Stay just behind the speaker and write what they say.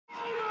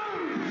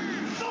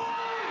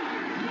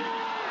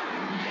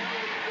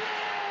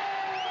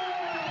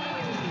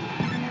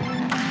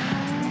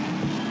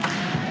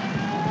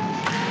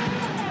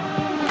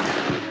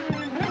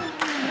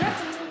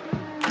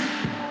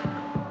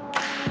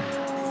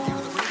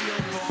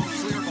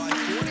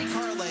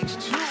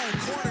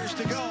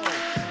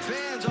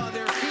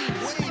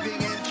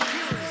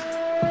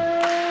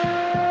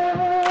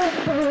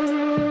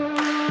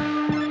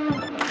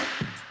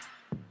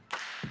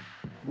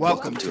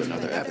Welcome to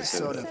another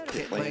episode of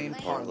Pit Lane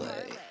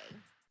Parlay.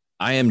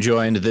 I am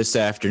joined this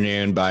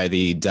afternoon by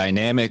the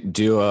dynamic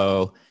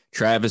duo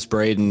Travis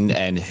Braden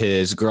and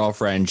his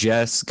girlfriend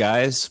Jess.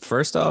 Guys,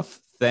 first off,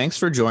 thanks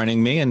for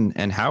joining me,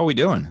 and how are we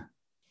doing?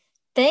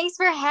 Thanks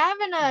for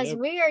having us. Yep.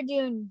 We are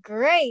doing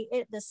great.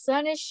 The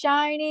sun is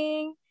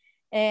shining,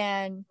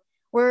 and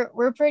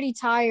we're pretty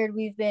tired.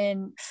 We've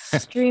been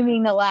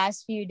streaming the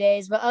last few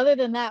days, but other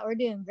than that, we're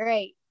doing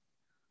great.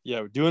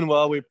 Yeah, we're doing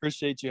well. We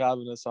appreciate you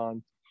having us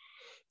on.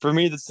 For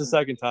me, this is the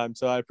second time,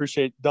 so I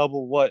appreciate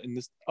double what in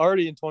this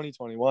already in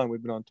 2021 we've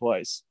been on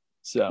twice.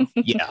 So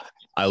Yeah,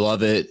 I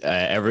love it.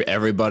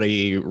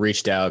 Everybody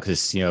reached out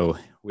because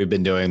we've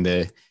been doing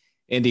the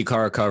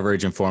IndyCar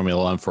coverage and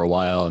Formula One for a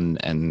while,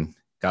 and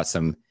got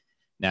some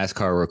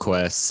NASCAR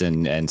requests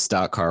and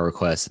stock car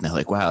requests, and they're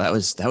like, "Wow, that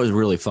was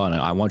really fun.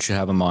 I want you to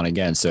have them on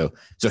again." So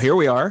here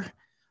we are.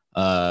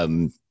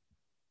 I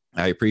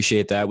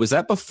appreciate that. Was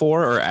that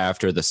before or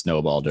after the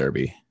Snowball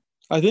Derby?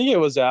 I think it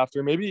was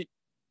after.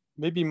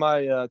 Maybe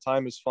my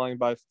time is flying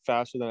by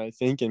faster than I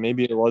think, and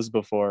maybe it was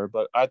before,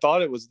 but I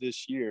thought it was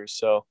this year,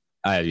 so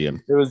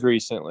it was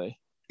recently.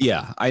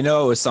 Yeah, I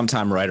know it was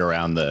sometime right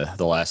around the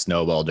last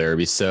Snowball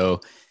Derby.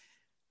 So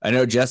I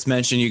know Jess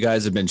mentioned you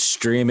guys have been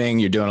streaming.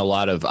 You're doing a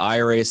lot of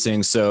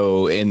iRacing.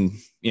 So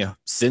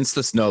since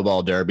the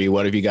Snowball Derby,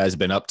 what have you guys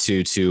been up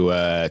to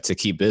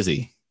keep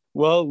busy?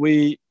 Well,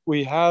 we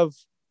have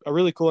a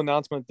really cool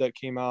announcement that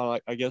came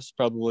out, I guess,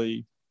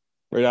 probably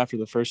right after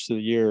the first of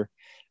the year,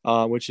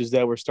 which is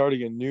that we're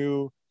starting a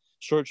new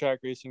short track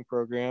racing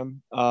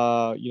program,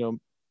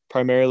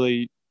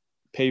 primarily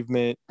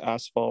pavement,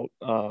 asphalt,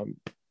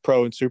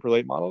 pro and super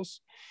late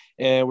models.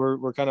 And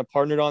we're kind of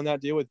partnered on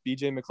that deal with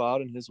BJ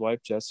McLeod and his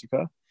wife,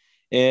 Jessica.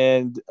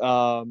 And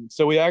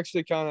so we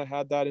actually kind of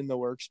had that in the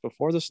works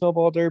before the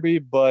Snowball Derby,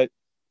 but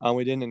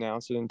we didn't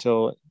announce it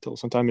until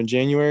sometime in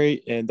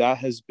January. And that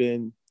has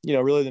been,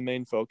 really the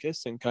main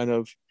focus, and kind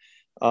of,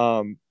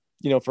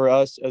 for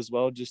us as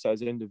well, just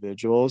as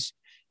individuals,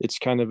 it's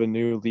kind of a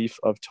new leaf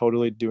of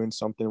totally doing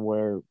something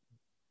where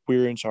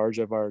we're in charge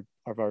of our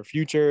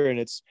future, and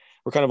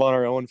we're kind of on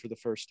our own for the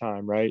first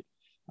time, right?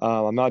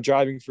 I'm not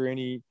driving for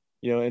any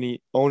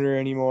owner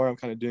anymore. I'm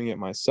kind of doing it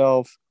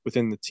myself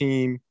within the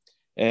team.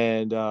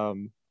 And,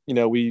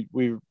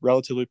 we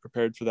relatively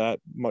prepared for that,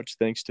 much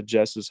thanks to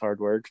Jess's hard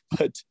work,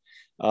 but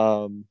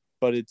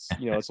it's,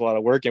 it's a lot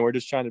of work, and we're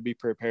just trying to be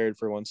prepared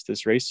for once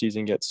this race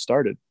season gets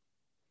started.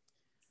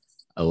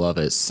 I love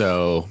it.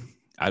 So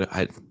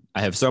I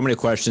have so many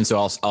questions, so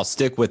I'll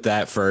stick with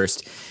that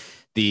first.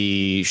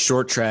 The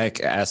short track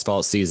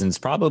asphalt season's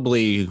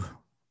probably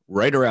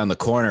right around the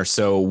corner.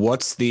 So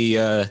what's the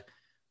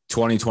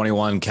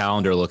 2021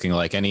 calendar looking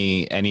like?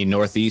 Any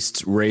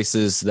Northeast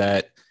races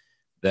that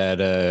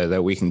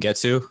we can get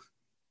to?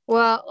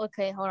 Well,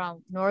 okay, hold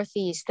on.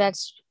 Northeast.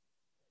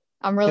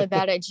 I'm really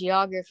bad at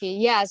geography.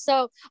 Yeah.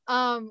 So,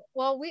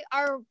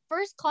 our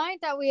first client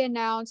that we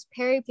announced,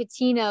 Perry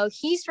Patino,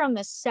 he's from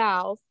the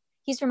South.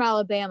 He's from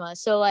Alabama.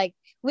 So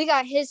we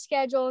got his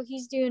schedule.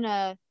 He's doing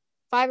a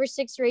 5 or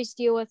 6 race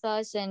deal with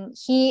us, and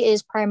he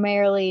is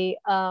primarily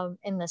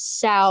in the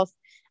South,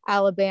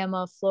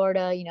 Alabama,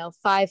 Florida,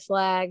 Five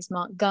Flags,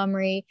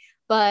 Montgomery.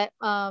 But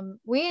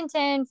we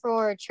intend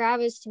for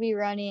Travis to be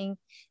running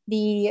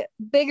the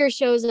bigger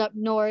shows up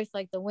north,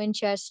 like the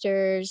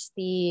Winchesters,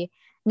 the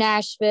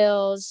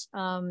Nashvilles,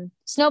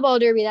 Snowball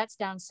Derby, that's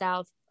down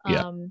south,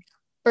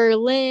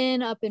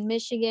 Berlin up in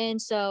Michigan.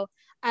 So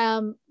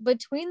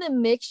between the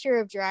mixture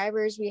of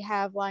drivers we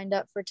have lined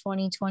up for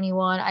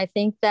 2021, I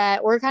think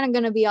that we're kind of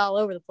going to be all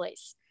over the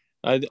place.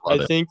 I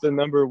think the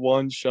number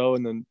one show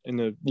in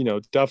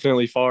the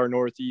definitely far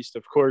Northeast,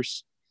 of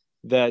course,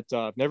 that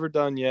I've never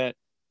done yet,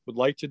 would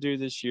like to do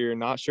this year,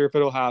 not sure if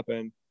it'll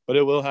happen, but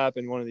it will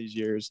happen one of these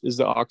years, is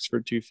the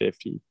Oxford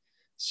 250.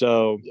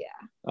 So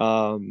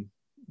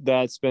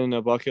that's been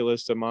a bucket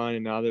list of mine,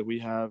 and now that we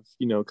have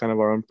kind of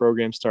our own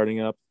program starting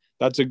up,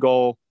 that's a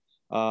goal.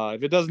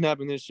 If it doesn't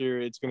happen this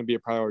year, it's going to be a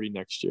priority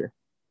next year.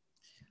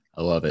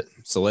 I love it.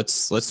 So let's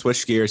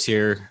switch gears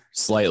here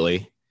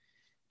slightly.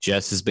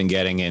 Jess has been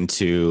getting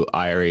into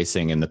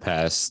iRacing in the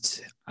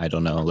past, I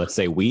don't know, let's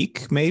say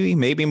week,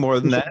 maybe more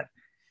than that.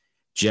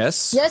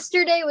 Jess?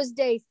 Yesterday was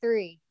day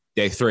 3.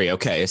 Day 3.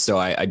 Okay. So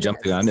I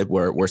jumped the gun.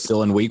 We're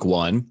still in week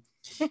 1.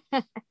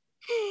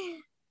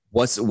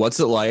 What's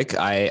it like?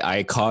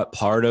 I caught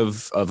part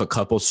of a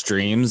couple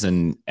streams,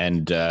 and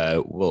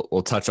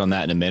we'll touch on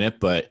that in a minute,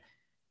 but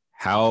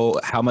how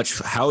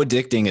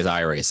addicting is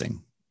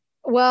iRacing?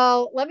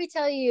 Well, let me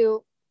tell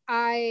you,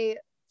 I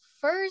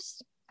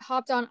first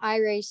hopped on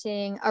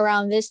iRacing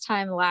around this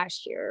time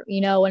last year,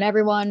 when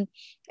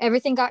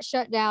everything got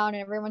shut down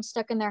and everyone's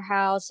stuck in their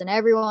house and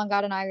everyone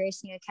got an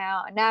iRacing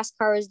account and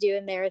NASCAR was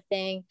doing their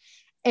thing.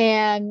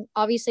 And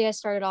obviously I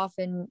started off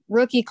in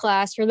rookie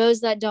class. For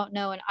those that don't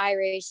know, in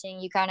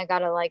iRacing, you kind of got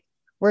to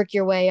work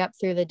your way up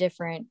through the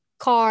different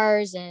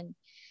cars. And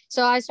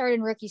so I started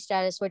in rookie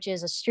status, which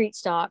is a street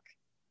stock.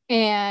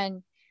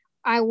 And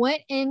I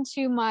went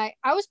into I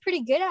was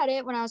pretty good at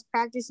it when I was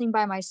practicing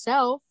by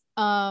myself.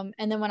 And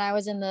then when I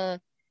was in the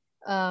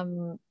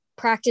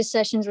practice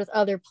sessions with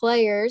other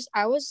players,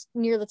 I was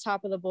near the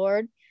top of the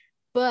board.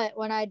 But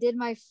when I did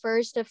my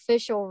first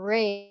official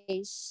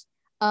race,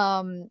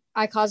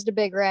 I caused a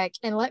big wreck.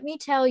 And let me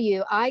tell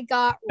you, I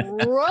got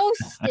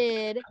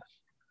roasted.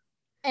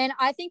 And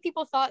I think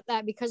people thought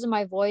that because of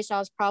my voice, I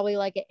was probably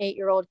like an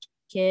 8-year-old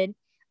kid.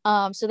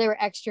 So they were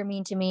extra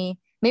mean to me.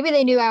 Maybe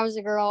they knew I was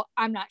a girl.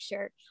 I'm not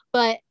sure.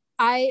 But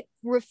I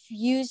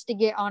refused to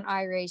get on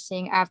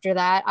iRacing after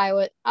that.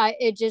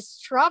 It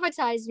just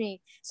traumatized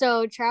me.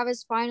 So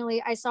Travis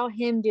finally, I saw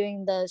him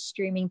doing the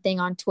streaming thing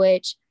on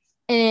Twitch,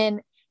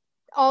 and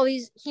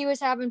he was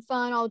having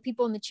fun. All the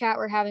people in the chat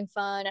were having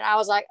fun. And I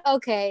was like,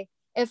 okay,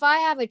 if I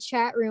have a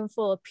chat room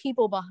full of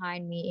people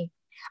behind me,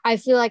 I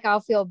feel like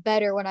I'll feel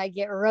better when I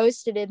get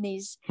roasted in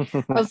these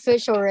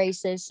official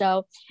races.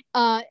 So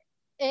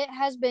it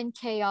has been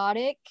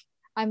chaotic.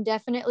 I'm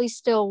definitely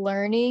still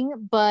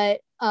learning,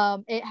 but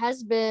it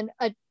has been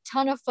a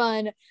ton of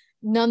fun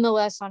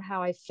nonetheless on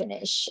how I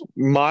finish.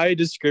 My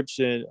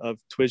description of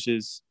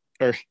Jess's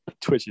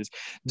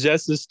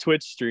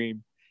Twitch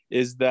stream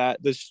is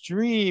that the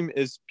stream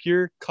is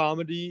pure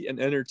comedy and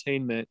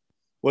entertainment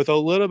with a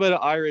little bit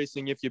of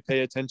iRacing if you pay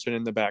attention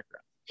in the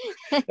background.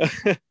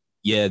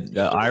 Yeah,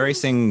 the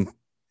iRacing,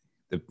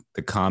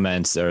 the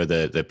comments or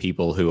the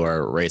people who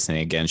are racing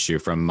against you,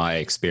 from my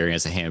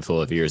experience a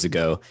handful of years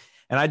ago.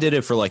 And I did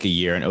it for like a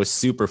year and it was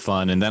super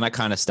fun. And then I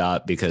kind of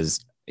stopped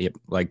because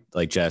like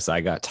Jess, I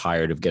got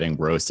tired of getting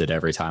roasted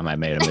every time I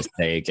made a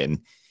mistake.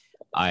 And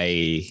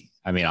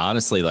I mean,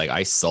 honestly, like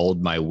I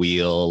sold my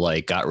wheel,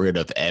 like got rid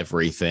of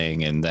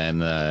everything. And then,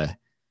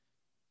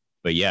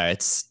 but yeah,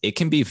 it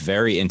can be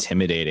very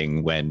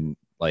intimidating when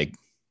like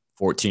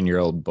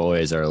 14-year-old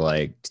boys are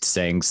like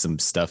saying some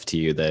stuff to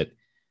you that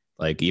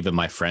like even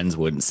my friends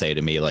wouldn't say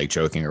to me, like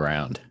joking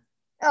around.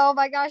 Oh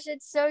my gosh,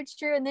 it's so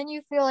true. And then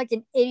you feel like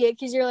an idiot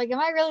because you're like, am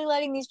I really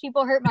letting these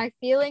people hurt my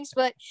feelings?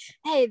 But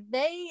hey,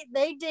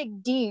 they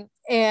dig deep,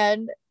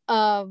 and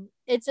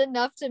it's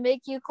enough to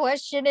make you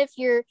question if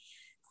you're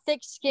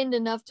thick-skinned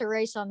enough to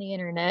race on the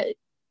internet.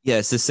 Yeah,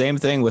 it's the same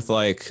thing with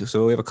like,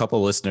 so we have a couple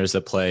of listeners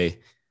that play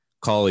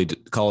Call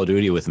of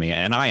Duty with me,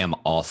 and I am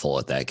awful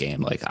at that game.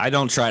 Like I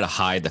don't try to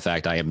hide the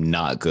fact I am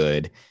not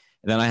good.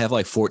 And then I have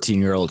like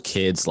 14-year-old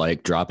kids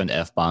like dropping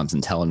F-bombs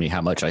and telling me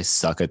how much I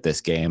suck at this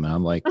game. And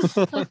I'm like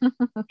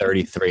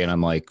 33 and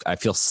I'm like, I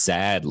feel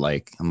sad.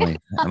 Like, I'm like,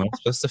 am I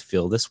supposed to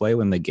feel this way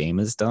when the game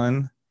is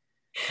done?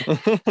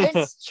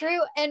 It's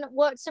true. And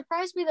what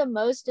surprised me the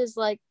most is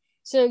like,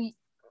 so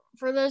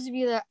for those of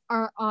you that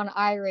aren't on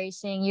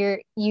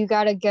iRacing, you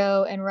got to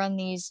go and run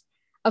these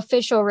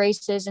official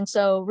races. And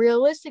so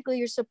realistically,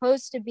 you're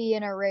supposed to be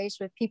in a race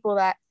with people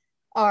that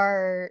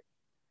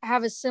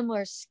have a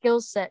similar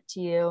skill set to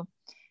you,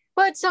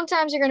 but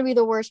sometimes you're going to be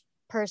the worst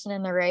person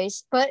in the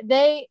race. But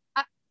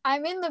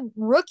I'm in the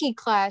rookie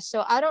class,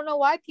 so I don't know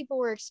why people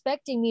were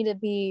expecting me to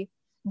be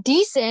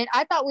decent.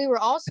 I thought we were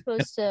all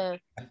supposed to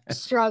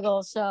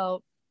struggle.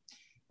 So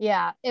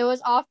yeah, it was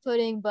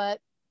off-putting. But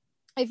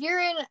if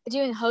you're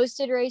doing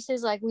hosted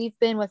races like we've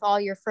been with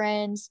all your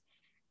friends,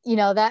 you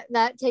know,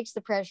 that takes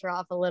the pressure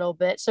off a little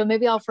bit. So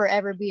maybe I'll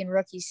forever be in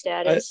rookie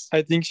status.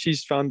 I think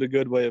she's found a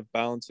good way of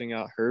balancing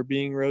out her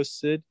being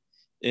roasted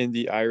in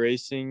the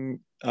iRacing,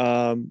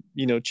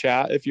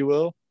 chat, if you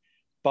will,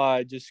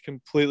 by just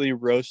completely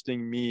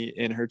roasting me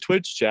in her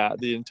Twitch chat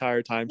the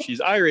entire time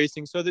she's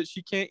iRacing so that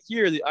she can't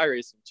hear the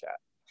iRacing chat.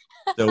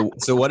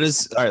 So what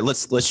is, all right,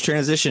 let's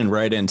transition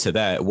right into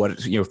that.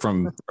 What,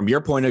 from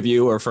your point of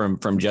view or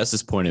from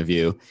Jess's point of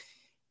view,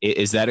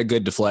 is that a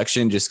good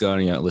deflection? Just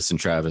going, listen,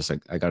 Travis,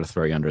 I got to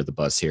throw you under the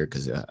bus here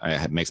because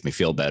it makes me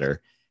feel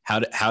better.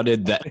 How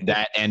did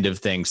that end of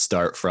things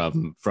start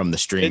from the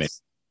streaming?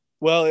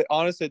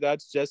 Honestly,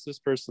 that's just his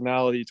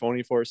personality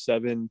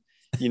 24/7,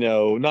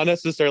 not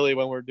necessarily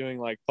when we're doing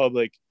like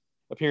public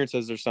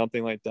appearances or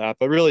something like that,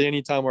 but really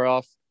anytime we're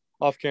off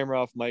camera,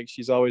 off mic,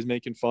 she's always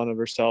making fun of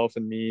herself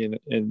and me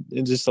and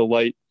just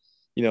a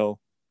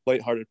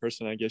lighthearted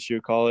person, I guess you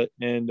would call it.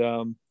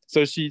 And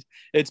so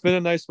it's been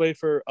a nice way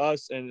for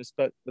us and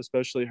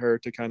especially her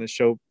to kind of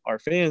show our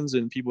fans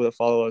and people that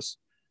follow us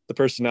the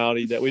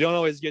personality that we don't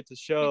always get to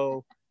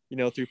show,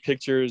 through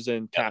pictures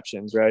and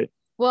captions, right?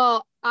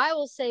 Well, I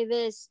will say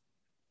this.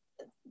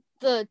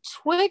 The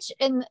Twitch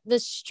and the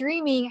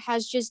streaming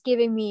has just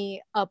given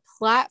me a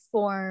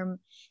platform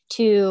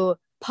to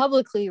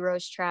publicly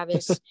roast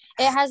Travis.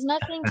 It has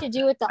nothing to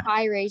do with the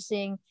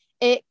iRacing.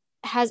 It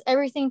has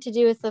everything to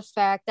do with the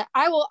fact that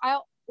I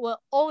will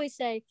always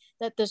say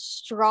that the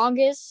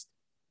strongest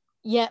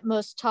yet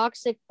most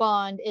toxic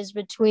bond is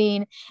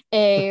between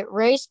a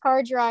race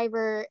car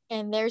driver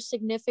and their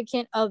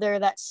significant other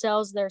that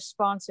sells their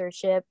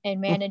sponsorship and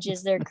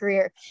manages their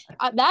career.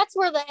 That's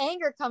where the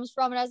anger comes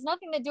from. It has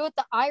nothing to do with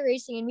the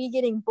iRacing and me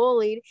getting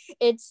bullied.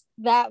 It's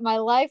that my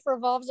life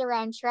revolves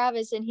around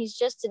Travis and he's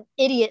just an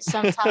idiot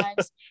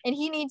sometimes and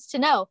he needs to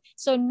know.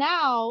 So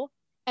now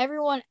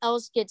everyone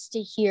else gets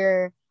to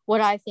hear what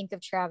I think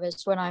of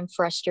Travis when I'm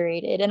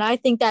frustrated. And I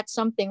think that's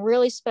something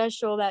really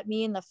special that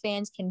me and the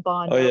fans can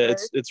bond over. Yeah,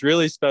 it's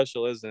really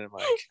special, isn't it,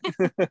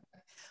 Mike?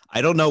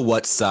 I don't know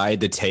what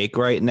side to take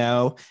right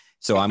now.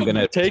 So I'm going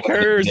to Take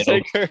hers.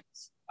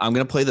 I'm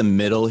going to play the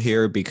middle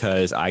here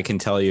because I can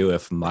tell you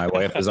if my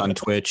wife was on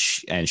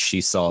Twitch and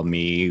she saw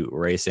me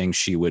racing,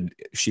 she would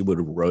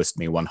roast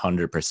me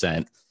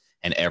 100%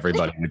 and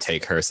everybody would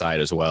take her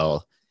side as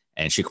well.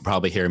 And she could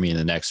probably hear me in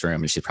the next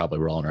room and she's probably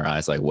rolling her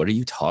eyes like, what are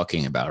you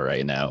talking about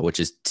right now? Which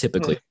is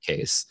typically the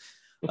case.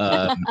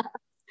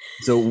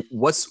 So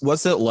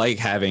what's it like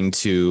having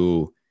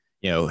to,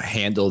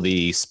 handle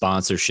the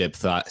sponsorship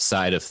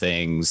side of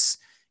things,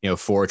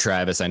 for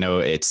Travis? I know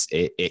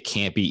it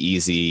can't be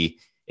easy.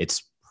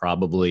 It's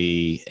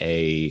probably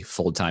a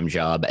full-time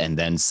job and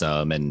then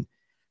some. And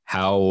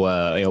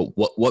how,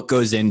 what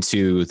goes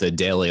into the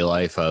daily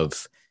life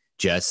of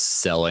Jess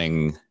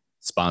selling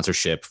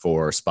sponsorship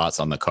for spots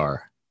on the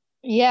car?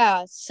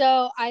 Yeah.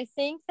 So I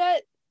think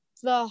that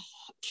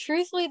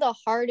truthfully, the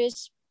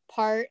hardest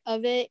part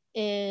of it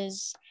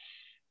is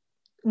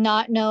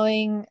not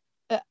knowing.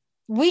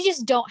 We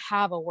just don't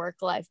have a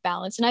work-life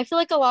balance. And I feel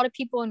like a lot of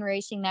people in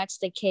racing, that's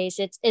the case.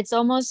 It's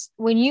almost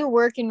when you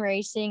work in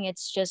racing,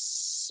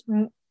 it's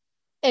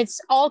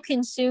all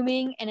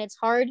consuming and it's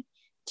hard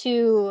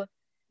to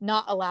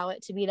not allow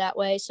it to be that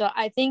way. So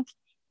I think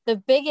the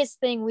biggest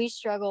thing we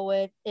struggle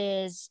with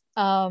is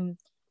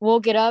we'll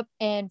get up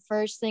and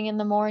first thing in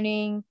the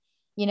morning,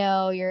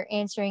 you're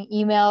answering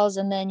emails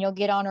and then you'll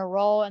get on a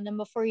roll. And then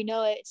before you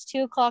know it, it's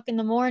 2:00 in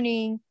the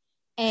morning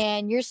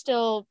and you're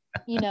still,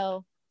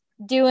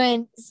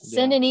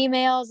 sending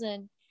emails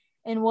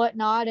and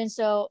whatnot. And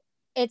so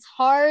it's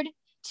hard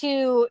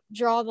to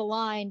draw the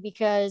line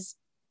because,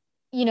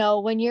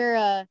 when you're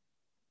a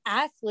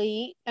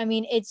athlete, I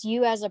mean, it's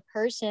you as a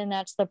person,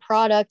 that's the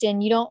product.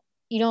 And you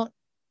don't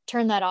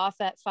turn that off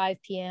at 5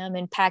 p.m.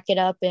 and pack it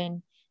up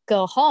and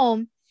go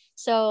home.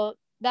 So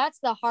that's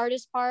the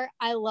hardest part.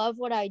 I love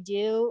what I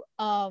do.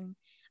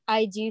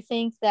 I do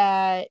think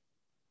that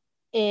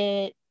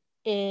it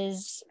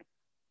is,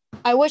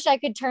 I wish I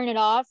could turn it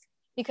off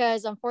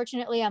because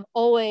unfortunately I'm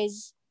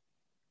always,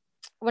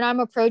 when I'm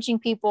approaching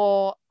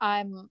people,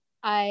 I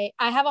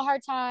have a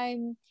hard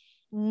time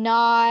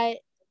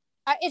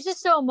it's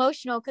just so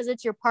emotional because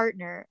it's your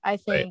partner, I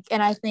think. Right.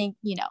 And I think,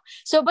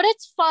 so, but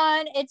it's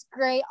fun. It's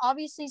great.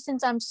 Obviously,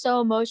 since I'm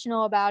so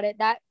emotional about it,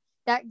 that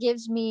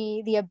gives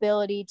me the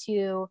ability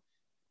to,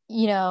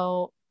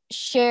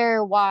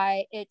 share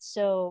why it's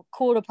so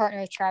cool to partner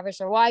with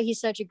Travis or why he's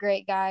such a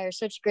great guy or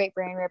such a great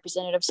brand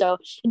representative. So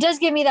it does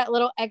give me that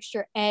little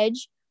extra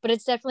edge, but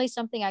it's definitely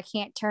something I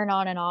can't turn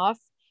on and off.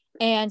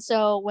 And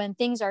so when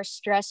things are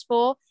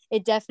stressful,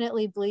 it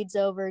definitely bleeds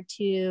over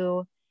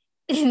to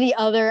the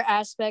other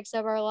aspects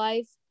of our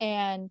life.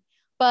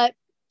 But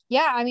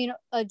yeah, I mean,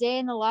 a day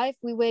in the life,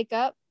 we wake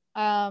up.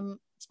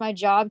 It's my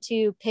job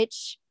to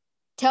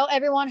tell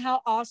everyone how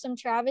awesome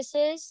Travis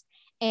is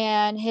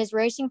and his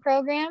racing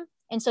program.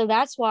 And so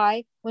that's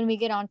why when we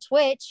get on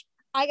Twitch,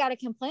 I got to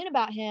complain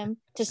about him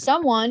to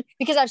someone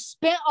because I've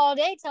spent all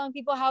day telling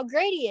people how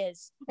great he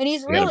is. And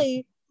he's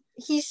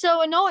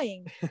so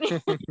annoying.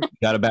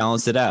 Got to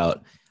balance it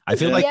out. I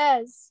feel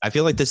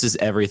like this is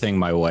everything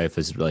my wife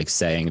is like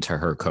saying to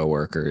her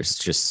coworkers,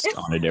 just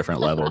on a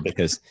different level,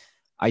 because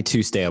I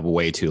too stay up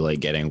way too late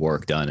getting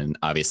work done. And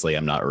obviously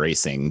I'm not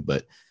racing,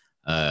 but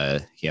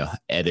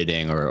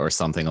editing or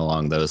something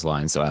along those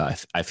lines. So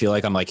I feel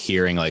like I'm like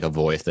hearing like a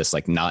voice that's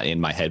like not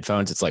in my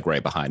headphones. It's like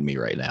right behind me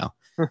right now.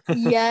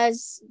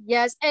 Yes.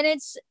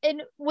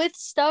 And with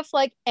stuff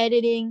like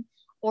editing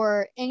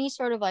or any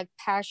sort of like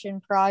passion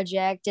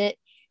project,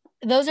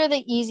 those are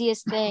the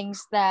easiest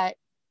things that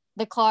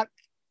the clock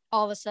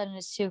all of a sudden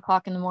is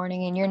 2:00 in the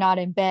morning and you're not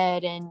in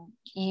bed and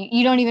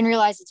you don't even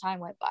realize the time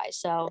went by.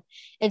 So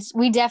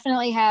we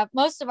definitely have,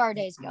 most of our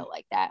days go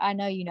like that. I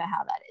know you know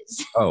how that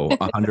is. Oh,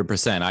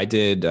 100%. I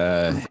did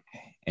an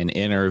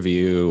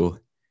interview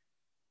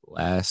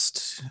I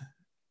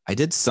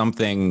did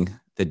something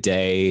the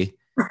day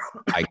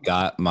I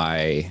got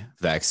my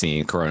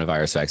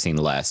coronavirus vaccine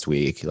last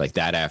week, like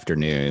that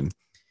afternoon,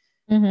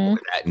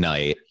 that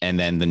night. And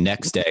then the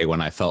next day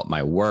when I felt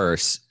my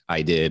worst,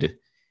 I did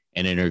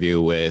an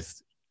interview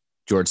with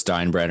George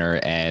Steinbrenner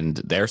and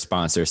their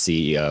sponsor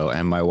CEO.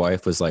 And my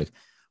wife was like,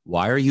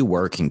 why are you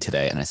working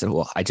today? And I said,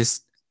 well, I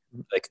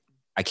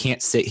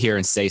can't sit here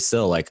and stay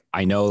still. Like,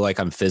 I know like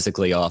I'm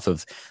physically off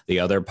of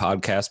the other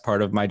podcast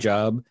part of my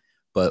job,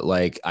 but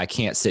like, I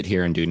can't sit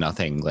here and do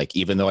nothing. Like,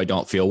 even though I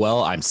don't feel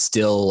well, I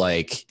still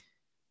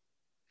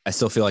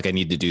feel like I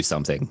need to do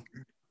something.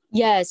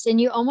 Yes.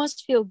 And you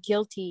almost feel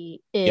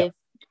guilty if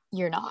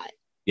you're not.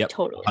 Yep.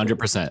 Totally.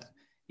 100%.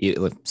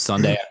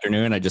 Sunday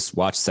afternoon, I just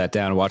sat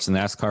down and watched the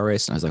NASCAR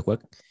race. And I was like,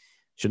 what?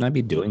 Shouldn't I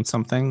be doing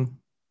something?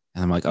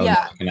 And I'm like, oh, no,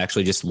 I can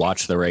actually just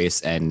watch the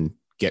race and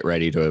get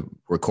ready to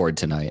record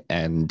tonight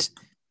and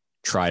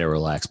try to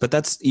relax. But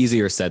that's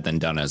easier said than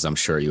done, as I'm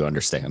sure you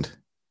understand.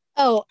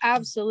 Oh,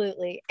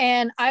 absolutely.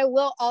 And I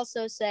will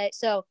also say,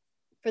 so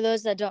for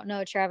those that don't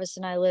know, Travis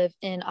and I live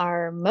in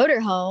our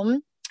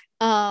motorhome.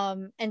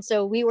 And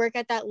so we work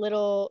at that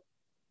little,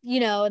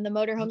 in the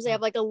motorhomes, they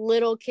have like a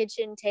little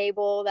kitchen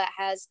table that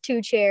has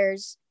 2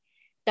 chairs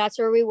That's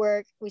where we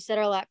work. We set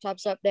our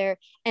laptops up there.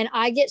 And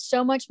I get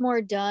so much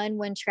more done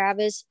when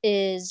Travis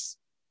is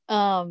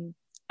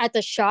at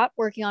the shop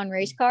working on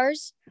race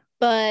cars.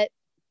 But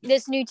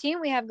this new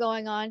team we have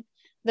going on,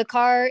 the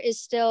car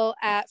is still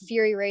at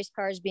Fury Race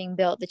Cars being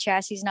built. The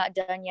chassis is not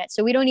done yet.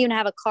 So we don't even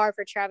have a car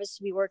for Travis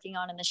to be working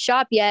on in the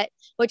shop yet,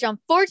 which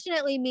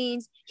unfortunately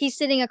means he's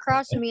sitting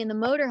across from me in the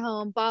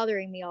motorhome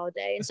bothering me all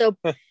day. And so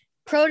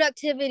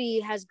productivity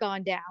has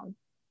gone down.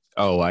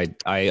 Oh,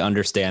 I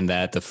understand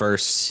that. The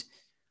first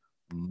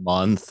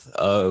month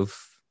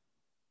of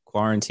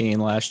quarantine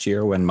last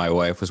year when my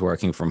wife was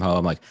working from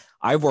home, like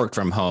I've worked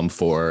from home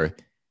for,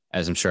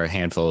 as I'm sure a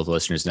handful of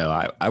listeners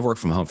know, I've worked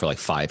from home for like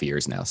 5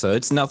 years now. So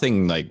it's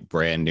nothing like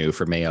brand new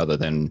for me other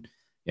than,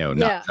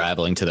 not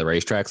traveling to the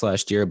racetracks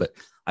last year. But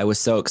I was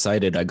so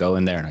excited. I go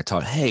in there and I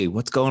thought, hey,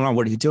 what's going on?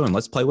 What are you doing?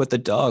 Let's play with the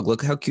dog.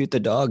 Look how cute the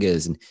dog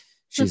is. And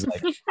she's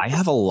like, I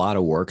have a lot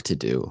of work to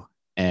do.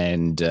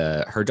 And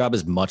her job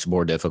is much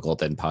more difficult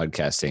than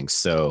podcasting.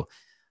 So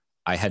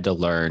I had to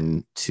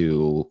learn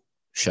to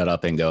shut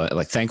up and go.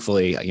 Like,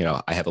 thankfully,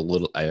 I have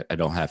I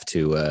don't have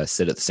to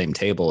sit at the same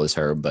table as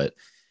her, but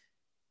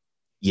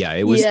yeah,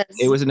 it was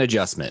an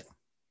adjustment.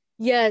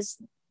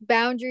 Yes.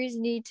 Boundaries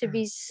need to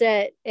be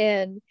set,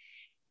 and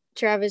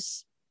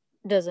Travis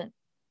doesn't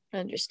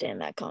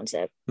understand that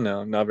concept.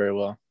 No, not very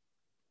well.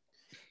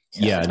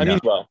 So, yeah.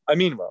 I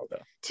mean well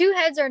though. Two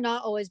heads are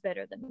not always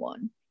better than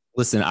one.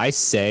 Listen, I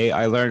say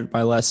I learned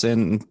my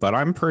lesson, but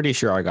I'm pretty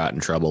sure I got in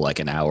trouble like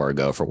an hour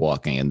ago for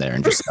walking in there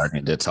and just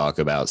starting to talk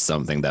about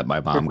something that my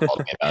mom called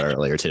me about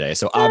earlier today.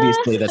 So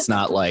obviously that's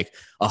not like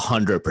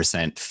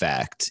 100%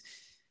 fact.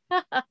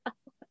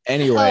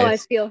 Anyway. Oh, I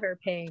feel her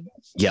pain.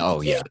 Yeah. Oh,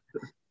 yeah.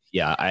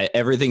 Yeah.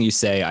 Everything you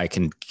say, I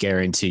can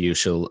guarantee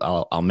you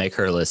I'll make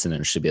her listen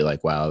and she'll be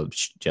like, wow,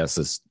 Jess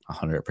is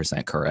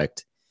 100%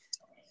 correct.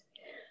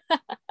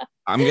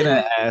 I'm going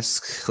to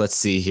ask, let's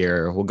see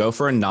here. We'll go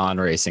for a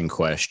non-racing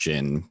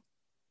question.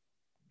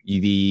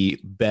 The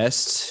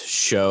best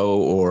show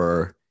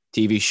or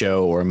TV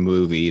show or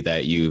movie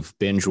that you've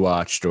binge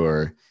watched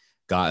or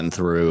gotten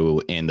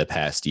through in the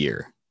past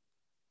year.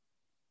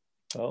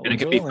 Oh, and it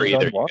could be for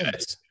either you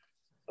guys.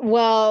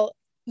 Well,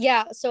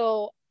 yeah.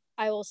 So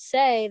I will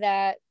say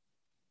that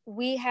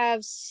we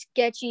have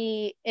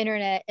sketchy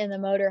internet in the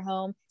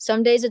motorhome.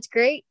 Some days it's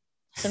great.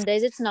 Some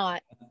days it's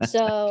not.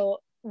 So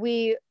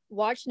we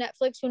watch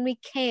Netflix when we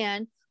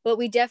can, but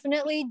we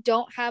definitely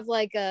don't have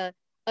like a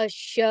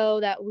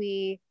show that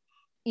we,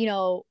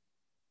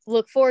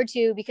 look forward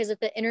to, because if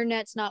the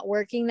internet's not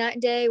working that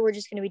day, we're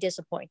just going to be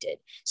disappointed.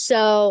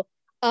 So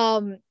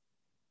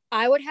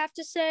I would have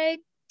to say,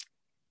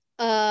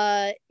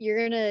 you're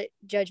going to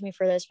judge me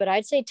for this, but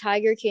I'd say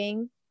Tiger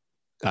King.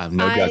 No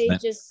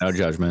judgment. No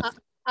judgment.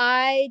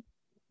 I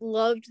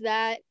loved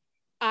that.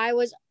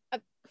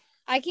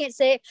 I can't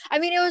say it. I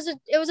mean, it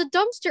was a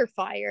dumpster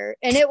fire,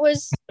 and it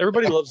was.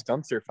 Everybody loves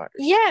dumpster fires.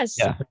 Yes.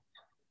 Yeah.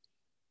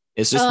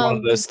 It's just one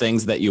of those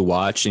things that you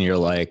watch and you're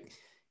like,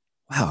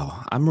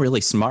 wow, I'm really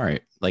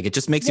smart. Like, it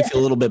just makes you feel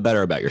a little bit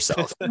better about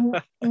yourself.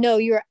 No,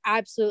 you're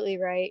absolutely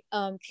right.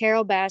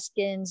 Carol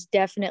Baskins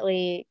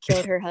definitely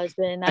killed her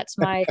husband. That's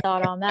my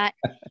thought on that.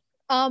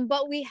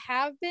 But we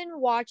have been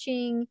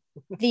watching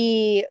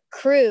The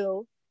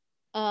Crew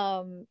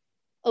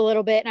a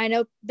little bit, and I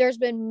know there's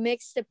been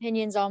mixed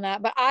opinions on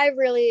that, but I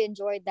really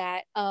enjoyed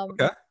that.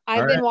 Okay.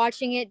 I've been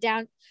watching it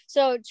down.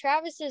 So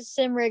Travis's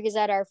sim rig is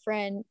at our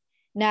friend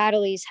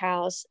Natalie's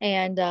house,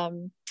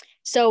 and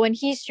so when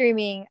he's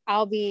streaming,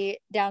 I'll be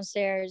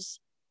downstairs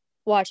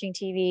watching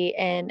TV,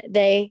 and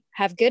they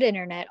have good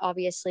internet,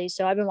 obviously.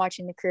 So I've been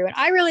watching The Crew, and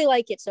I really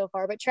like it so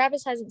far. But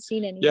Travis hasn't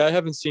seen anything. Yeah, I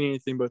haven't seen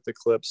anything but the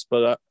clips,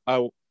 but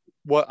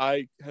what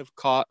I have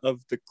caught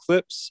of the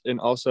clips, and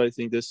also I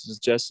think this is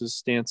Jess's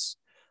stance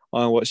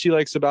on what she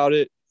likes about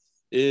it,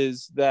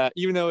 is that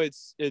even though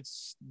it's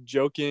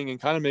joking and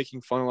kind of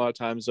making fun a lot of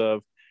times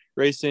of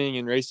racing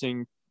and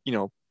racing,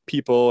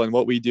 people and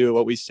what we do,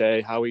 what we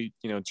say, how we,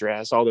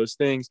 dress, all those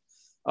things.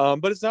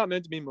 But it's not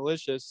meant to be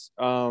malicious,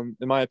 in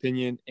my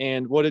opinion.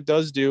 And what it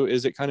does do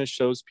is it kind of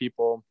shows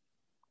people,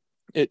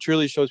 it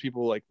truly shows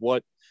people like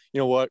what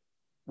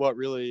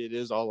really it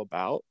is all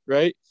about,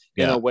 right?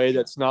 Yeah. In a way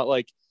that's not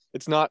like,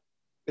 it's not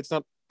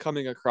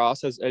coming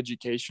across as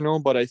educational,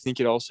 but I think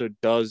it also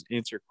does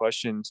answer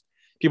questions.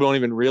 People don't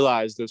even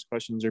realize those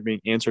questions are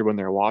being answered when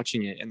they're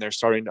watching it, and they're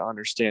starting to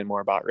understand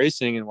more about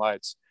racing and why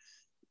it's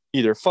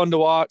either fun to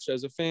watch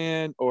as a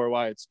fan, or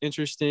why it's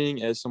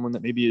interesting as someone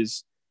that maybe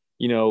is,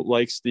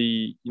 likes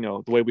the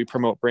way we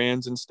promote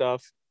brands and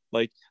stuff.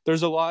 Like,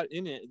 there's a lot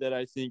in it that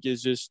I think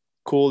is just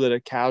cool that a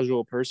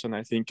casual person,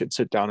 I think, could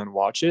sit down and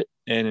watch it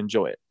and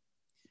enjoy it.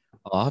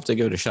 I'll have to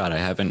give it a shot. I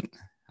haven't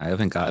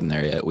gotten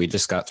there yet. We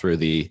just got through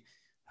the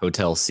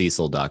Hotel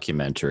Cecil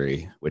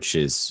documentary, which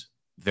is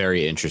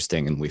very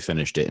interesting, and we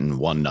finished it in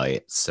one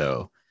night.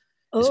 So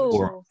it's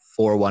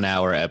four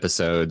 1-hour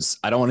episodes.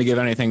 I don't want to give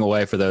anything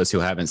away for those who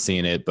haven't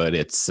seen it, but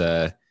it's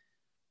a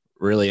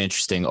really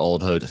interesting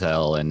old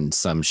hotel, and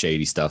some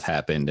shady stuff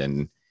happened,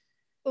 and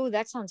Oh,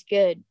 that sounds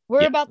good.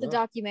 We're Yeah. about the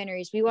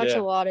documentaries. We watch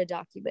a lot of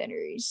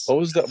documentaries. What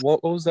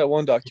was that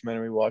one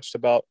documentary we watched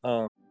about?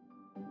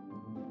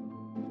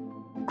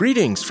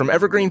 Greetings from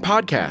Evergreen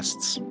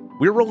Podcasts.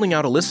 We're rolling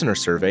out a listener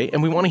survey,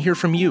 and we want to hear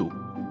from you.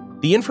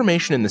 The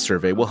information in the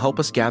survey will help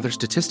us gather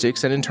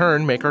statistics and in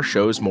turn make our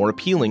shows more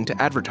appealing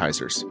to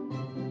advertisers.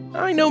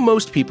 I know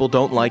most people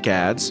don't like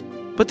ads,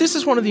 but this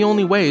is one of the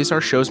only ways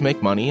our shows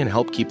make money and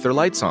help keep their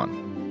lights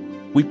on.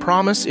 We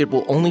promise it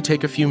will only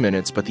take a few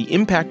minutes, but the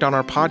impact on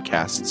our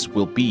podcasts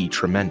will be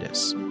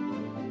tremendous.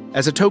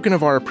 As a token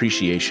of our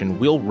appreciation,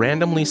 we'll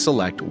randomly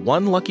select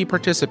one lucky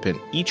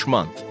participant each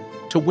month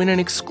to win an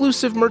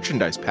exclusive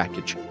merchandise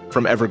package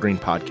from Evergreen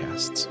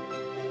Podcasts.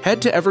 Head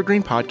to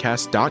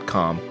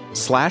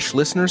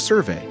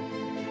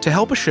evergreenpodcast.com/listenersurvey to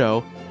help a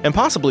show and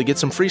possibly get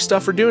some free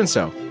stuff for doing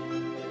so.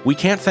 We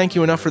can't thank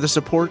you enough for the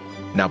support.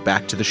 Now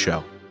back to the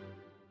show.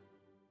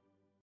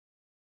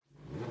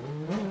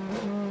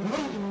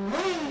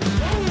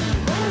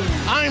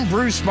 I'm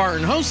Bruce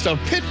Martin, host of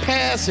Pit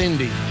Pass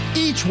Indy.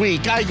 Each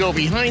week, I go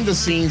behind the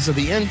scenes of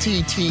the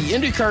NTT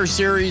IndyCar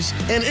Series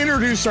and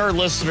introduce our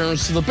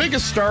listeners to the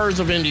biggest stars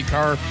of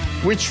IndyCar,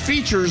 which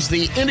features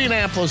the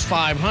Indianapolis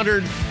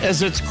 500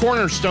 as its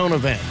cornerstone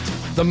event.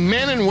 The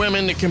men and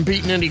women that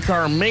compete in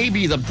IndyCar may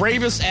be the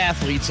bravest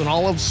athletes in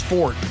all of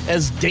sport,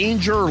 as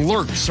danger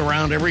lurks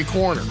around every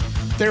corner.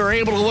 They are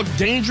able to look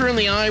danger in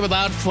the eye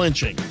without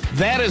flinching.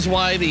 That is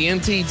why the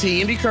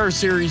NTT IndyCar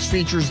Series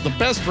features the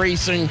best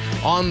racing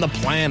on the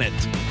planet.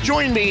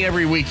 Join me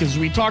every week as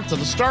we talk to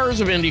the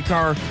stars of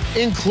IndyCar,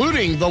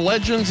 including the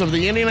legends of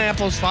the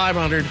Indianapolis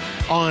 500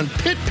 on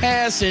Pit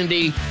Pass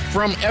Indy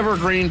from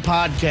Evergreen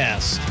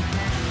Podcast.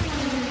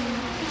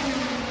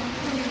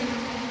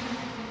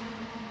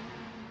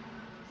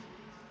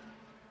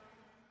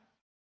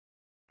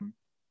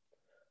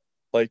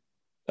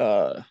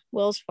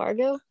 Wells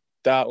Fargo?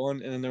 That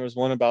one, and then there was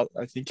one about,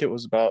 I think it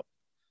was about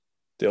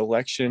the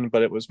election,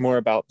 but it was more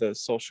about the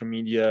social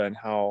media and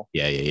how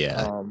I've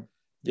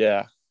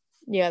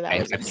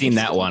seen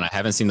that one. I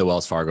haven't seen the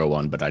Wells Fargo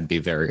one, but I'd be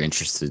very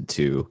interested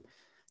to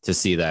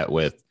see that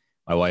with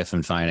my wife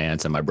in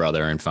finance and my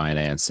brother in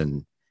finance,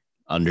 and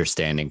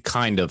understanding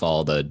kind of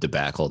all the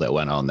debacle that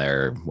went on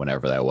there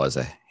whenever that was,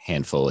 a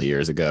handful of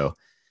years ago.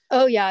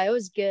 Oh yeah, it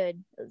was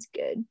good. It was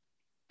good.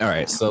 All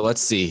right, so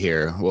let's see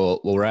here.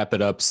 We'll wrap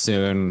it up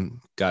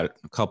soon. Got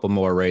a couple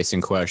more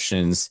racing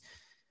questions.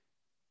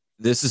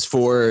 This is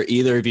for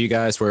either of you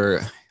guys.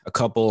 We're a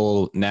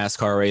couple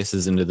NASCAR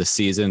races into the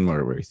season.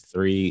 We're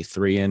three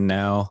in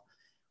now.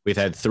 We've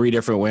had 3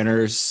 different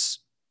winners,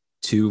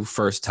 2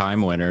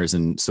 first-time winners.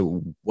 And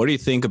so what do you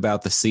think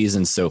about the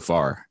season so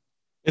far?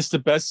 It's the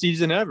best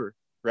season ever,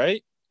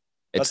 right?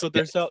 That's what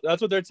they're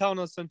telling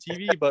us on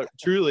TV, but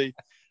truly,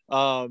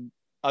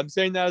 I'm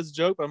saying that as a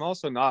joke, but I'm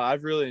also not.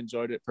 I've really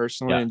enjoyed it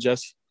personally. Yeah. And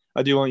Jess,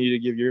 I do want you to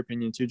give your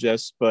opinion too,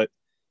 Jess, but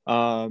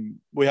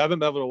we haven't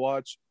been able to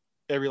watch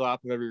every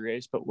lap of every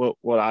race, but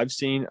what I've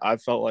seen, I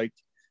felt like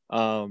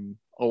a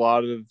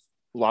lot of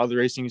the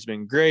racing has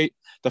been great.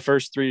 The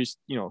first 3,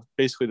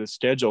 basically the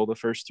schedule, the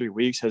first 3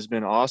 weeks has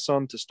been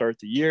awesome to start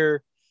the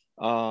year.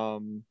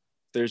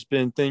 There's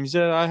been things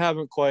that I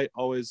haven't quite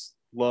always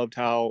loved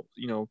how,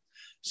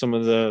 some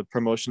of the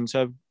promotions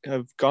have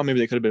gone. Maybe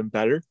they could have been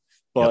better,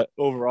 but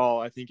overall,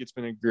 I think it's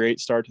been a great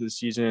start to the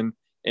season,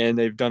 and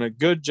they've done a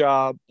good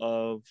job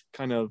of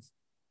kind of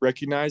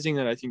recognizing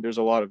that I think there's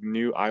a lot of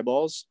new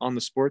eyeballs on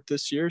the sport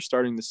this year,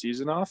 starting the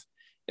season off,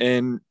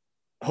 and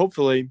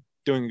hopefully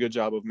doing a good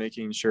job of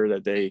making sure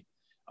that they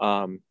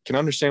can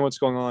understand what's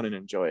going on and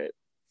enjoy it.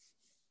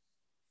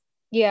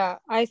 Yeah,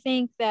 I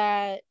think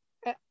that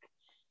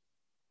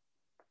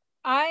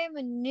I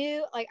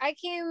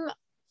came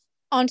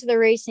onto the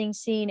racing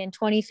scene in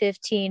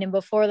 2015, and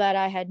before that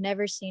I had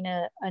never seen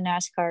a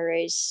NASCAR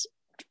race,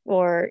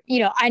 or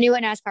I knew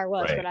what NASCAR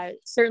was, right, but I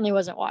certainly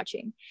wasn't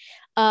watching.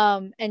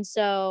 And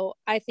so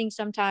I think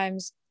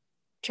sometimes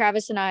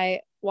Travis and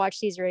I watch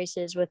these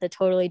races with a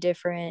totally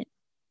different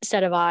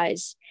set of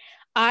eyes.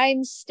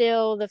 I'm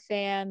still the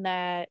fan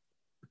that,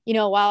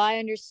 while I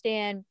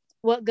understand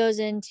what goes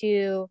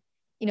into,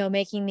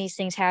 making these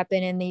things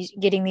happen and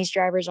getting these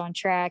drivers on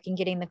track and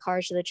getting the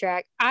cars to the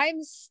track,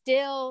 I'm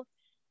still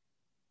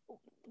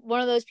one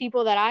of those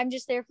people that I'm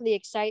just there for the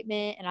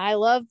excitement, and I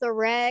love the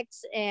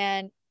wrecks.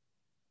 And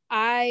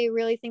I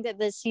really think that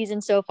this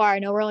season so far, I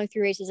know we're only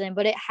 3 races in,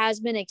 but it has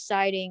been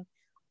exciting.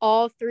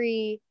 All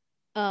 3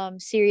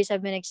 series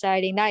have been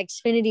exciting. That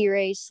Xfinity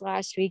race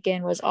last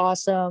weekend was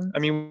awesome. I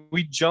mean,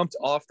 we jumped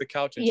off the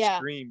couch and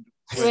screamed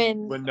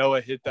when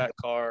Noah hit that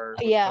car.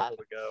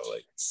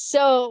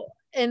 So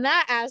in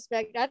that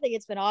aspect, I think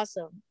it's been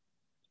awesome.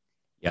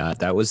 Yeah,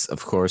 that was,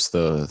 of course,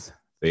 the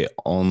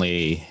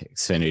only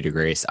Xfinity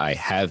race I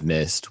have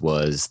missed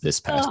was this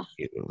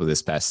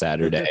past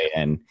Saturday,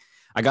 and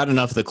I got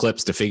enough of the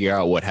clips to figure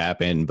out what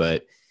happened,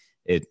 but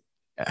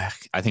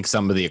I think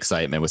some of the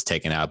excitement was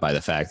taken out by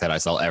the fact that I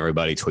saw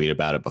everybody tweet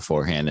about it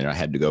beforehand, and I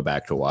had to go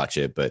back to watch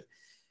it. But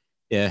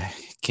yeah,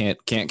 can't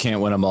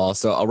win them all.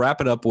 So I'll wrap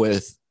it up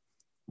with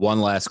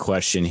one last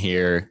question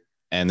here,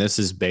 and this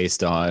is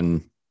based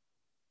on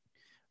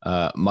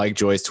Mike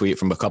Joy's tweet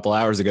from a couple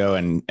hours ago,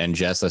 and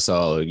Jess, I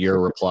saw your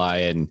reply,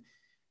 and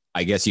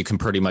I guess you can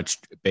pretty much,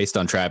 based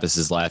on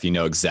Travis's laugh, you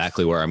know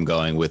exactly where I'm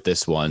going with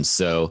this one.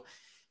 So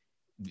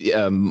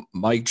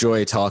Mike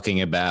Joy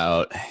talking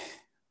about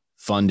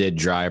funded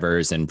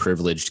drivers and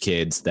privileged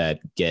kids that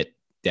get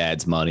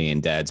dad's money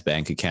in dad's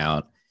bank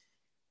account,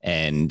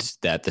 and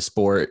that the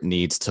sport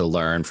needs to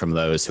learn from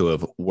those who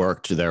have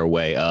worked their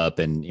way up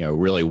and, you know,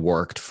 really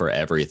worked for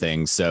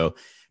everything. So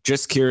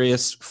just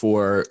curious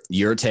for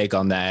your take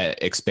on that,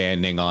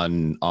 expanding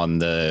on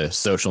the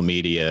social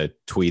media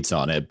tweets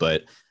on it,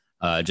 but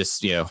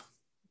just, you know,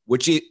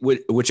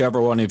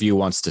 whichever one of you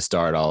wants to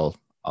start,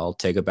 I'll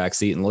take a back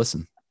seat and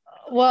listen.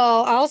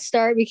 Well, I'll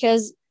start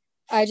because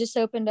I just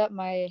opened up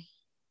my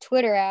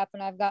Twitter app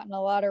and I've gotten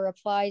a lot of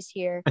replies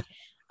here.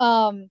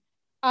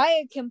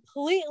 I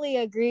completely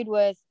agreed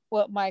with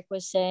what Mike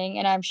was saying,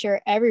 and I'm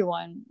sure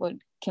everyone would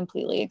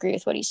completely agree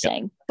with what he's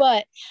saying.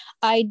 But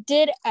I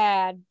did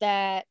add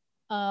that,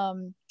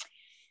 you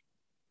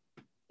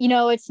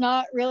know, it's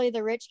not really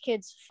the rich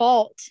kids'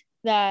 fault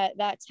that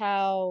that's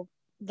how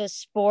the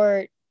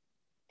sport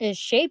is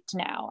shaped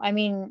now. I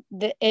mean,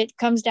 it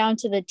comes down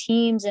to the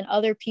teams and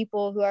other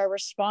people who are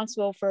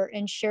responsible for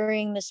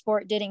ensuring the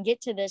sport didn't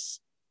get to this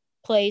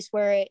place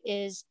where it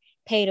is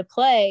pay to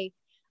play.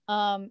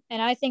 And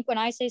I think when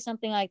I say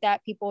something like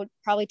that, people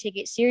probably take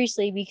it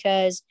seriously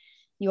because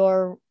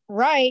you're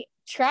right.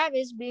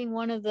 Travis being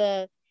one of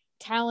the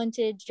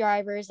talented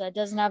drivers that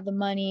doesn't have the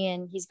money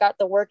and he's got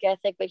the work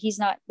ethic, but he's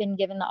not been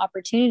given the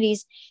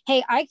opportunities.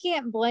 Hey, I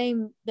can't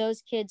blame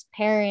those kids'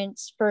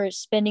 parents for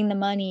spending the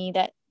money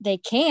that they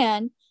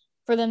can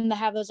for them to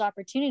have those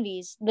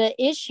opportunities. The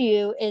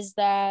issue is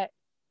that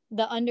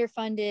the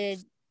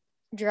underfunded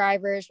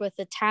drivers with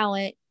the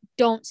talent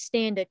don't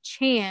stand a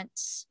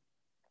chance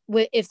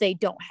if they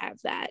don't have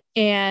that.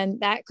 And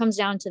that comes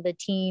down to the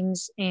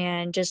teams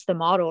and just the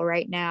model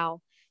right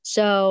now.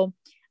 So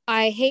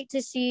I hate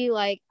to see,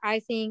 like,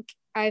 I think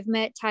I've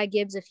met Ty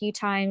Gibbs a few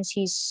times.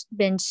 He's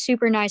been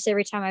super nice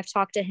every time I've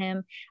talked to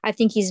him. I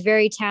think he's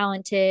very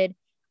talented.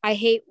 I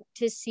hate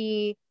to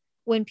see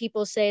when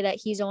people say that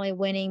he's only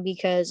winning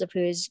because of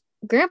who his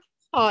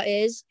grandpa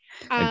is.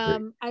 I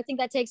think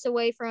that takes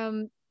away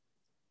from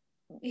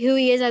who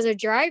he is as a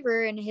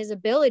driver and his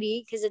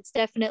ability, because it's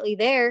definitely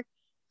there.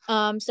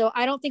 So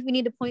I don't think we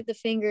need to point the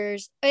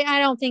fingers. I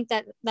don't think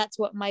that that's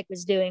what Mike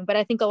was doing, but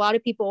I think a lot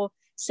of people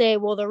say,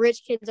 well, the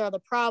rich kids are the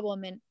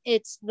problem, and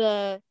it's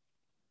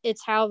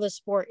how the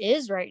sport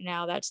is right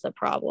now. That's the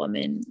problem.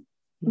 And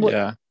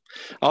yeah,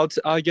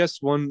 I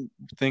guess one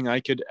thing I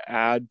could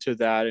add to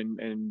that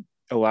and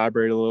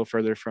elaborate a little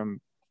further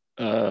from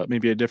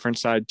maybe a different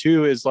side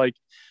too is, like,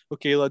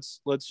 okay,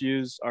 let's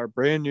use our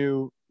brand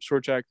new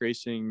short track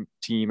racing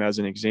team as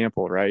an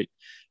example, right?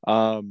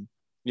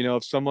 You know,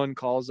 if someone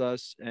calls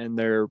us and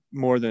they're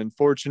more than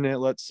fortunate,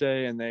 let's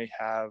say, and they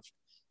have,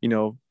 you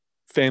know,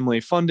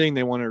 family funding,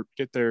 they want to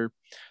get their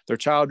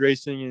child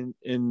racing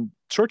in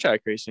short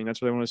track racing,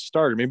 that's where they want to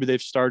start, or maybe they've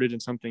started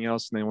in something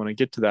else and they want to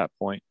get to that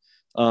point.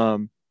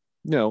 You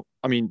know,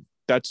 I mean,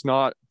 that's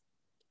not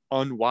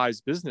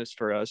unwise business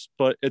for us,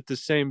 but at the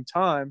same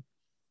time,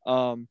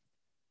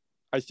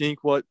 I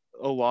think what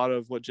a lot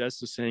of what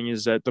Jess is saying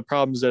is that the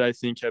problems that I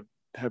think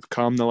have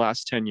come the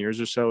last 10 years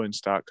or so in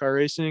stock car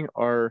racing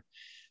are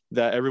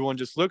that everyone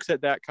just looks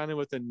at that kind of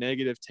with a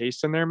negative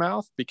taste in their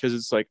mouth, because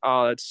it's like,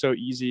 oh, that's so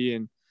easy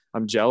and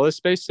I'm jealous,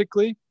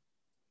 basically.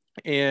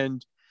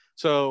 And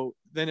so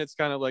then it's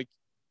kind of like,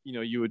 you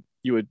know, you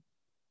would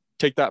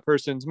take that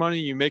person's money,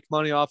 you make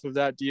money off of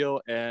that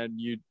deal, and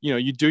you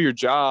do your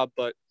job,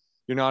 but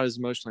you're not as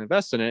emotionally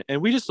invested in it. And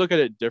we just look at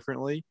it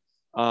differently.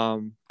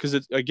 Because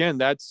it's, again,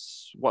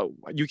 that's what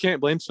you can't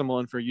blame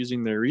someone for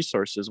using their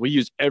resources. We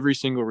use every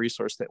single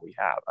resource that we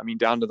have. I mean,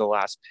 down to the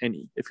last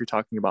penny, if you're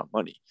talking about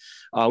money,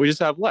 we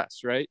just have less,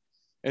 right?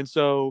 And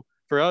so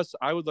for us,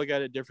 I would look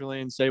at it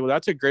differently and say, well,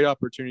 that's a great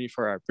opportunity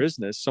for our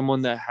business.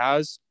 Someone that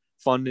has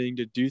funding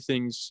to do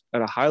things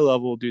at a high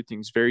level, do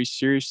things very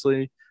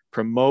seriously,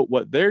 promote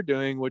what they're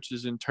doing, which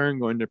is in turn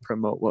going to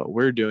promote what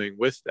we're doing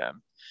with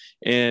them.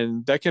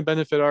 And that can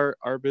benefit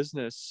our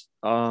business,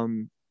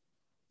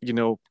 you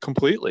know,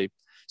 completely.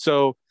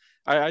 So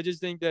I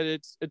just think that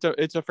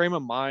it's a frame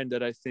of mind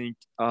that I think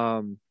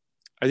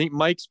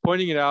Mike's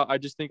pointing it out. I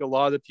just think a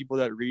lot of the people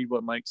that read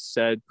what Mike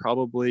said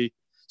probably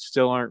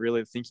still aren't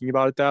really thinking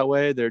about it that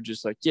way. They're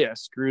just like, yeah,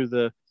 screw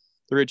the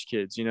rich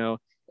kids, you know?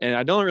 And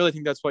I don't really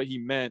think that's what he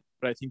meant,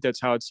 but I think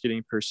that's how it's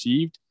getting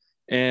perceived.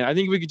 And I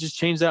think we could just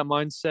change that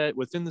mindset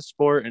within the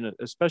sport, and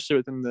especially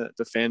within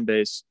the fan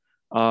base.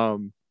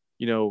 You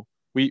know,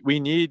 we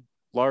need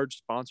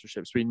large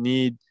sponsorships. We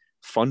need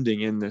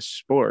funding in this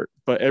sport,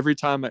 but every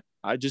time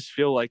I just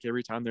feel like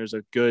every time there's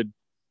a good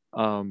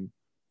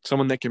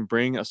someone that can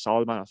bring a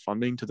solid amount of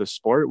funding to the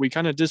sport, we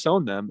kind of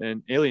disown them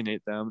and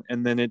alienate them,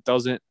 and then it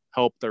doesn't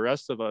help the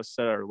rest of us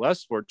that are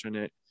less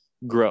fortunate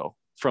grow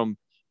from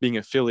being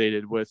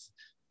affiliated with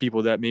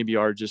people that maybe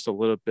are just a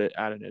little bit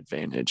at an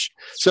advantage.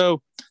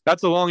 So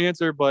that's a long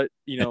answer, but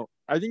you know,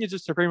 I think it's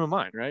just a frame of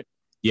mind, right?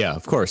 Yeah,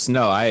 of course.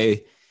 No,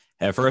 I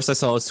At first I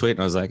saw his tweet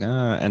and I was like,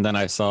 and then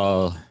I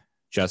saw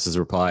Jess's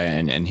reply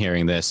and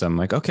hearing this, I'm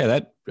like, okay,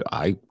 that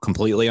I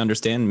completely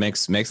understand.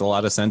 Makes a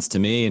lot of sense to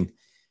me. And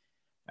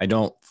I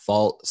don't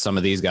fault some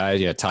of these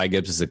guys. Yeah, Ty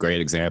Gibbs is a great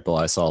example.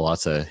 I saw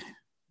lots of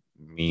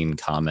mean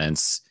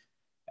comments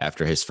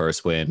after his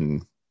first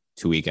win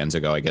 2 weekends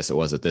ago, I guess it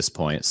was at this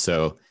point.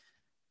 So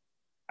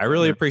I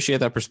really appreciate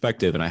that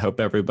perspective, and I hope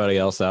everybody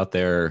else out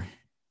there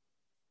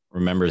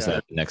remembers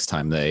that next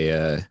time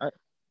they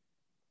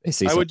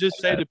see. I would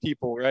just say to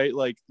people, right,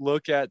 like,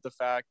 look at the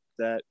fact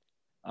that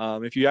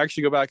if you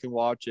actually go back and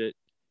watch it,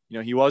 you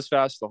know, he was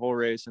fast the whole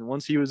race. And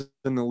once he was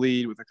in the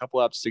lead with a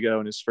couple laps to go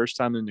in his first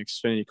time in an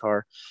Xfinity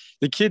car,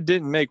 the kid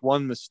didn't make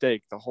one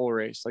mistake the whole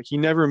race. Like, he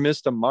never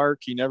missed a mark.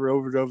 He never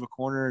overdrove a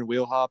corner and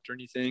wheel hopped or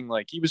anything.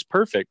 Like, he was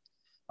perfect.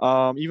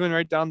 Even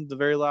right down to the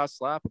very last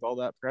lap with all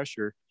that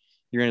pressure,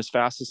 you're in his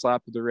fastest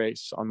lap of the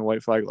race on the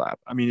white flag lap.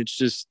 I mean, it's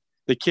just,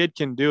 the kid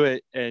can do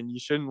it, and you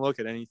shouldn't look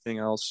at anything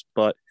else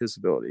but his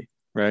ability,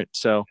 right?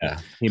 So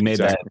he made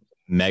that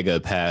mega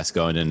pass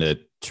going into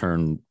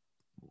turn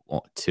 1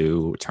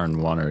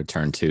 or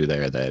turn 2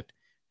 there, that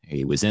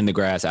he was in the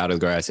grass, out of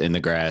the grass, in the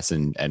grass,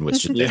 and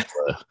was just able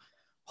to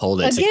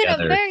hold it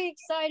together. A very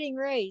exciting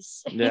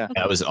race. Yeah,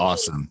 that was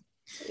awesome.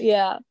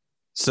 Yeah.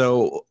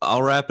 So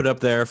I'll wrap it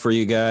up there for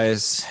you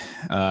guys.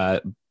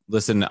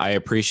 Listen, I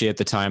appreciate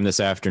the time this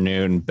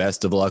afternoon.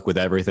 Best of luck with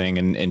everything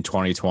in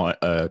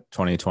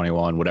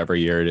 2021, whatever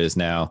year it is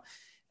now,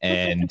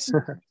 and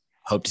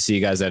hope to see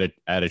you guys at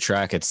a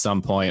track at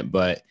some point.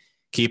 But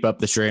keep up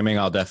the streaming.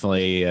 I'll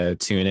definitely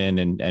tune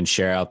in and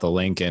share out the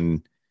link,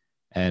 and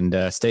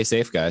stay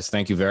safe, guys.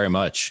 Thank you very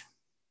much.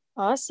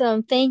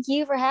 Awesome. Thank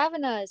you for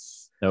having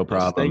us. No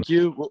problem. Thank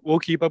you. We'll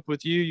keep up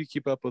with you. You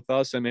keep up with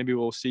us, and maybe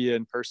we'll see you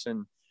in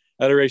person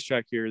at a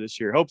racetrack here this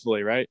year.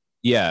 Hopefully, right?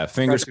 Yeah.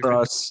 Fingers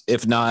crossed.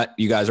 If not,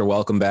 you guys are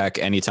welcome back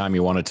anytime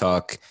you want to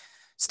talk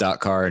stock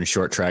car and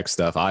short track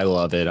stuff. I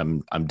love it.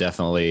 I'm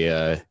definitely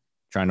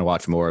trying to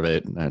watch more of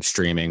it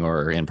streaming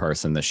or in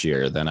person this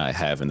year than I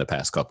have in the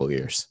past couple of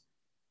years.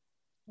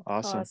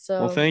 Awesome.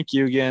 Well, thank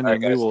you again,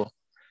 and we'll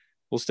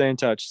stay in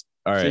touch.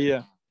 All right. See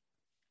ya.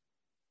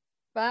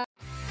 Bye.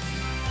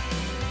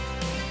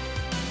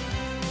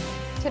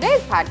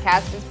 Today's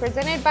podcast is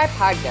presented by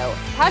Podgo.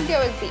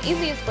 Podgo is the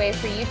easiest way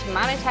for you to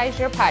monetize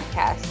your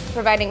podcast,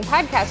 providing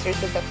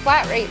podcasters with a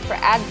flat rate for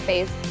ad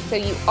space so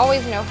you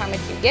always know how much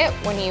you get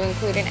when you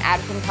include an ad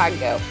from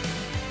Podgo.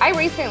 I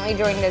recently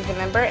joined as a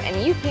member,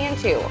 and you can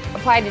too.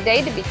 Apply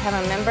today to become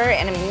a member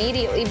and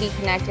immediately be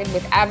connected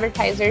with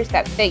advertisers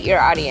that fit your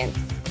audience.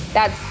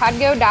 That's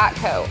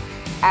podgo.co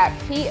at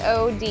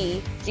podgo.co.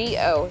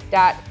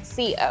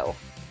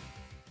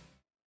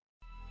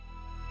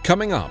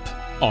 Coming up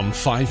on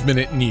 5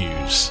 Minute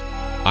News,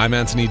 I'm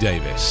Anthony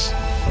Davis.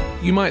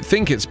 You might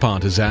think it's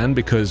partisan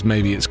because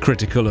maybe it's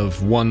critical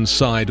of one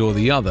side or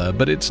the other,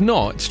 but it's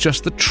not. It's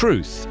just the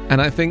truth.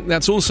 And I think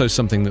that's also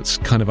something that's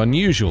kind of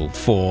unusual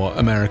for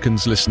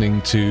Americans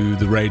listening to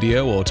the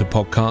radio or to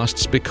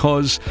podcasts,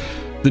 because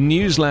the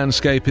news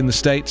landscape in the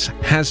States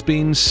has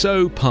been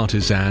so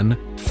partisan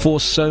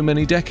for so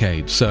many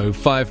decades. So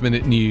 5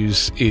 Minute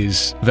News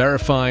is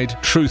verified,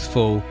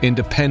 truthful,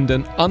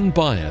 independent,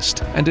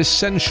 unbiased, and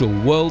essential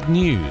world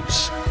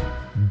news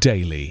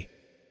daily.